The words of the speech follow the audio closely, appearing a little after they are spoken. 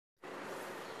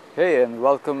Hey, and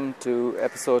welcome to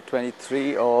episode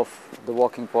 23 of the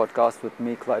Walking Podcast with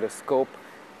me, Kaleidoscope.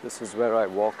 This is where I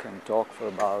walk and talk for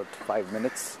about 5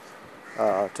 minutes.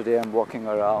 Today I'm walking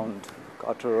around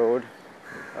Carter Road,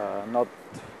 not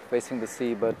facing the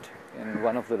sea, but in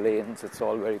one of the lanes. It's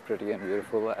all very pretty and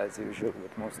beautiful, as usual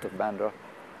with most of Bandra.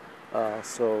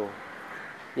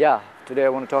 Today I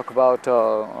want to talk about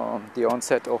the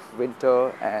onset of winter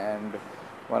and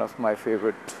one of my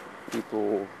favorite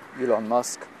people, Elon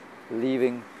Musk,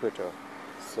 leaving Twitter.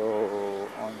 So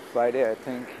on Friday, I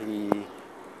think he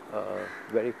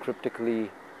very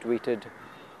cryptically tweeted,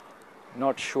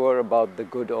 "Not sure about the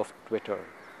good of Twitter,"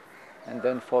 and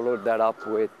then followed that up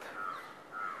with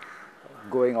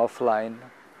going offline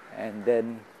and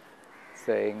then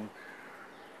saying,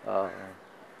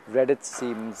 "Reddit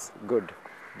seems good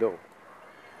though."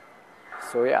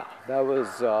 So yeah, that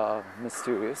was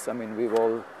mysterious. I mean, we've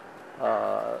all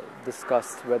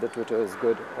discussed whether Twitter is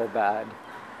good or bad,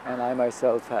 and I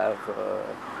myself have,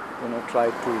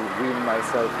 tried to wean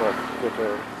myself off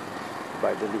Twitter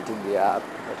by deleting the app,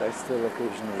 but I still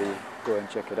occasionally go and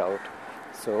check it out.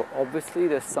 So obviously,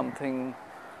 there's something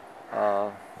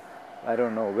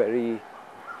very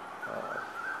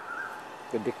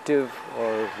addictive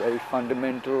or very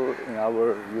fundamental in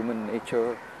our human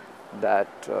nature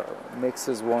that makes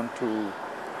us want to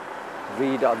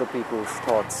read other people's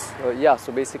thoughts.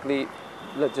 So basically,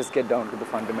 let's just get down to the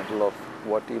fundamental of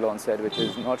what Elon said, which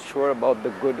is not sure about the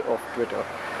good of Twitter.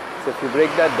 So if you break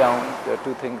that down, there are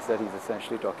two things that he's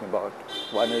essentially talking about.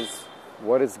 One is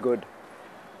what is good,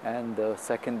 and the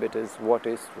second bit is what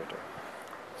is Twitter.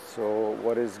 So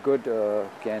what is good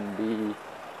can be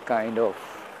kind of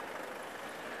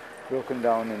broken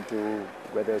down into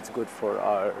whether it's good for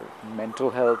our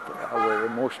mental health, our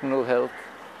emotional health,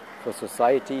 for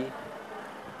society.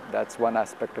 That's one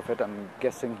aspect of it. I'm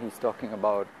guessing he's talking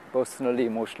about personally,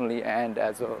 emotionally, and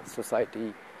as a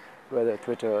society, whether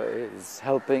Twitter is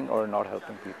helping or not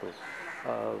helping people.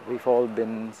 We've all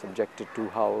been subjected to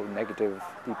how negative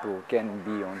people can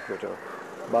be on Twitter.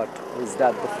 But is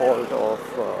that the fault of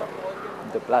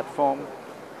the platform?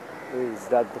 Is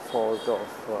that the fault of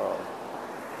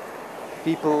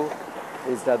people?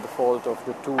 Is that the fault of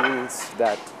the tools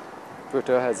that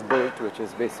Twitter has built, which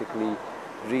is basically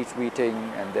retweeting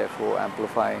and therefore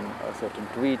amplifying a certain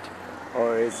tweet?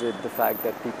 Or is it the fact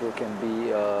that people can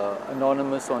be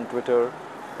anonymous on Twitter,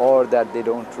 or that they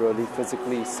don't really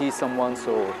physically see someone,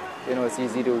 so it's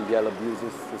easy to yell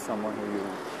abuses to someone who you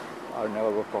are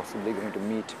never possibly going to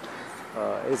meet?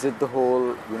 Is it the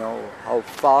whole, how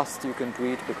fast you can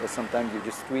tweet, because sometimes you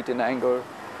just tweet in anger?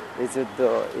 Is it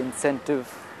the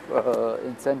incentives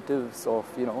of,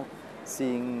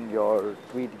 seeing your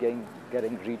tweet getting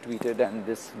retweeted and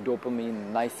this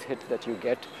dopamine nice hit that you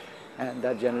get? And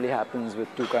that generally happens with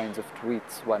two kinds of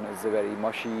tweets. One is the very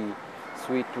mushy,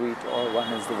 sweet tweet, or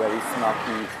one is the very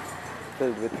snarky,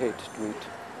 filled with hate tweet.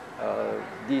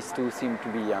 These two seem to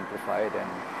be amplified and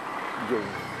give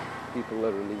people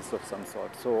a release of some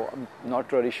sort. So I'm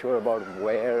not really sure about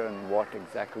where and what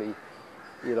exactly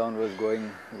Elon was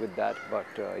going with that, but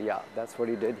that's what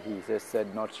he did. He just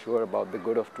said not sure about the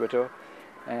good of Twitter,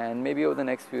 and maybe over the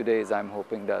next few days I'm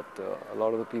hoping that a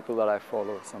lot of the people that I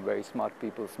follow, some very smart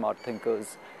people, smart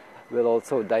thinkers, will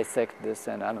also dissect this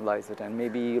and analyze it, and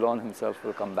maybe Elon himself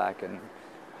will come back and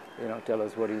tell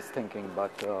us what he's thinking.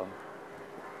 But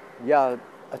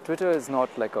Twitter is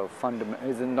not like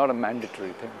is not a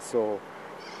mandatory thing. So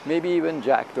maybe even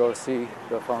Jack Dorsey,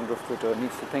 the founder of Twitter,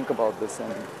 needs to think about this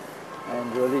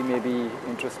and really maybe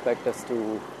introspect as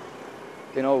to,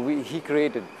 humanity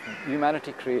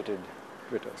created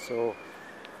Twitter. So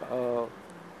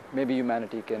maybe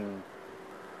humanity can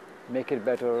make it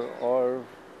better or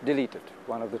delete it,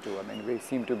 one of the two. I mean, we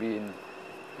seem to be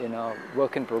in a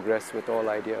work in progress with all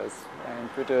ideas, and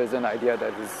Twitter is an idea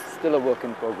that is still a work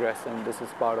in progress, and this is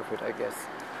part of it, I guess.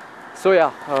 So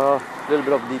a little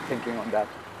bit of deep thinking on that.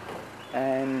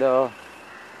 And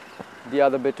the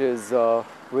other bit is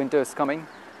winter is coming,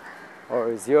 or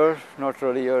is here, not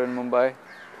really here in Mumbai,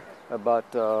 but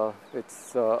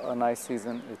it's a nice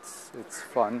season. It's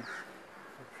fun.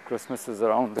 Christmas is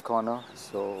around the corner,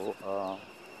 so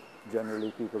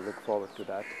generally people look forward to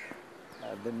that.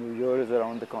 The new year is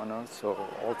around the corner, so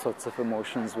all sorts of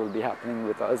emotions will be happening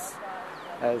with us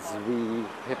as we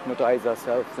hypnotize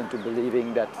ourselves into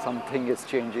believing that something is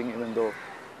changing, even though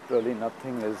really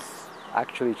nothing is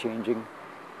actually changing.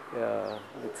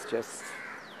 It's just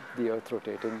the earth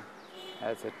rotating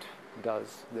as it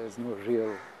does. There's no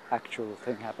real actual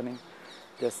thing happening,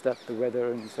 just that the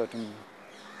weather in certain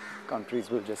countries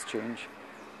will just change.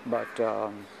 But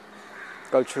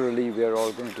culturally, we are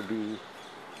all going to be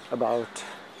about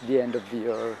the end of the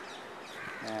year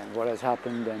and what has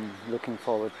happened, and looking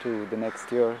forward to the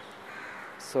next year.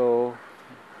 So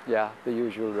yeah, the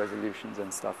usual resolutions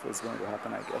and stuff is going to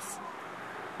happen, I guess.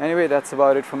 Anyway, that's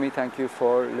about it for me. Thank you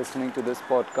for listening to this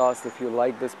podcast. If you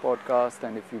like this podcast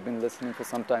and if you've been listening for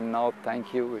some time now,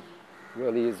 thank you. It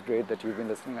really is great that you've been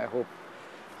listening. I hope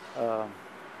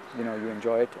you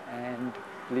enjoy it, and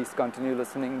please continue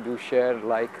listening. Do share,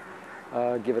 like,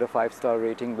 give it a 5-star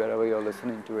rating wherever you're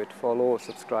listening to it. Follow,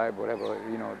 subscribe, whatever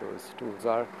those tools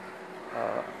are.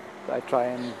 I try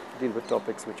and deal with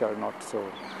topics which are not so,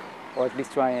 or at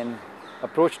least try and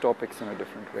approach topics in a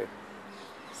different way.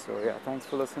 So yeah, thanks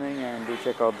for listening, and do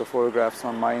check out the photographs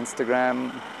on my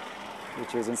Instagram,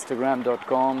 which is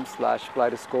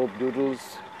instagram.com/kaleidoscope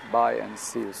doodles. Bye and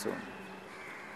see you soon.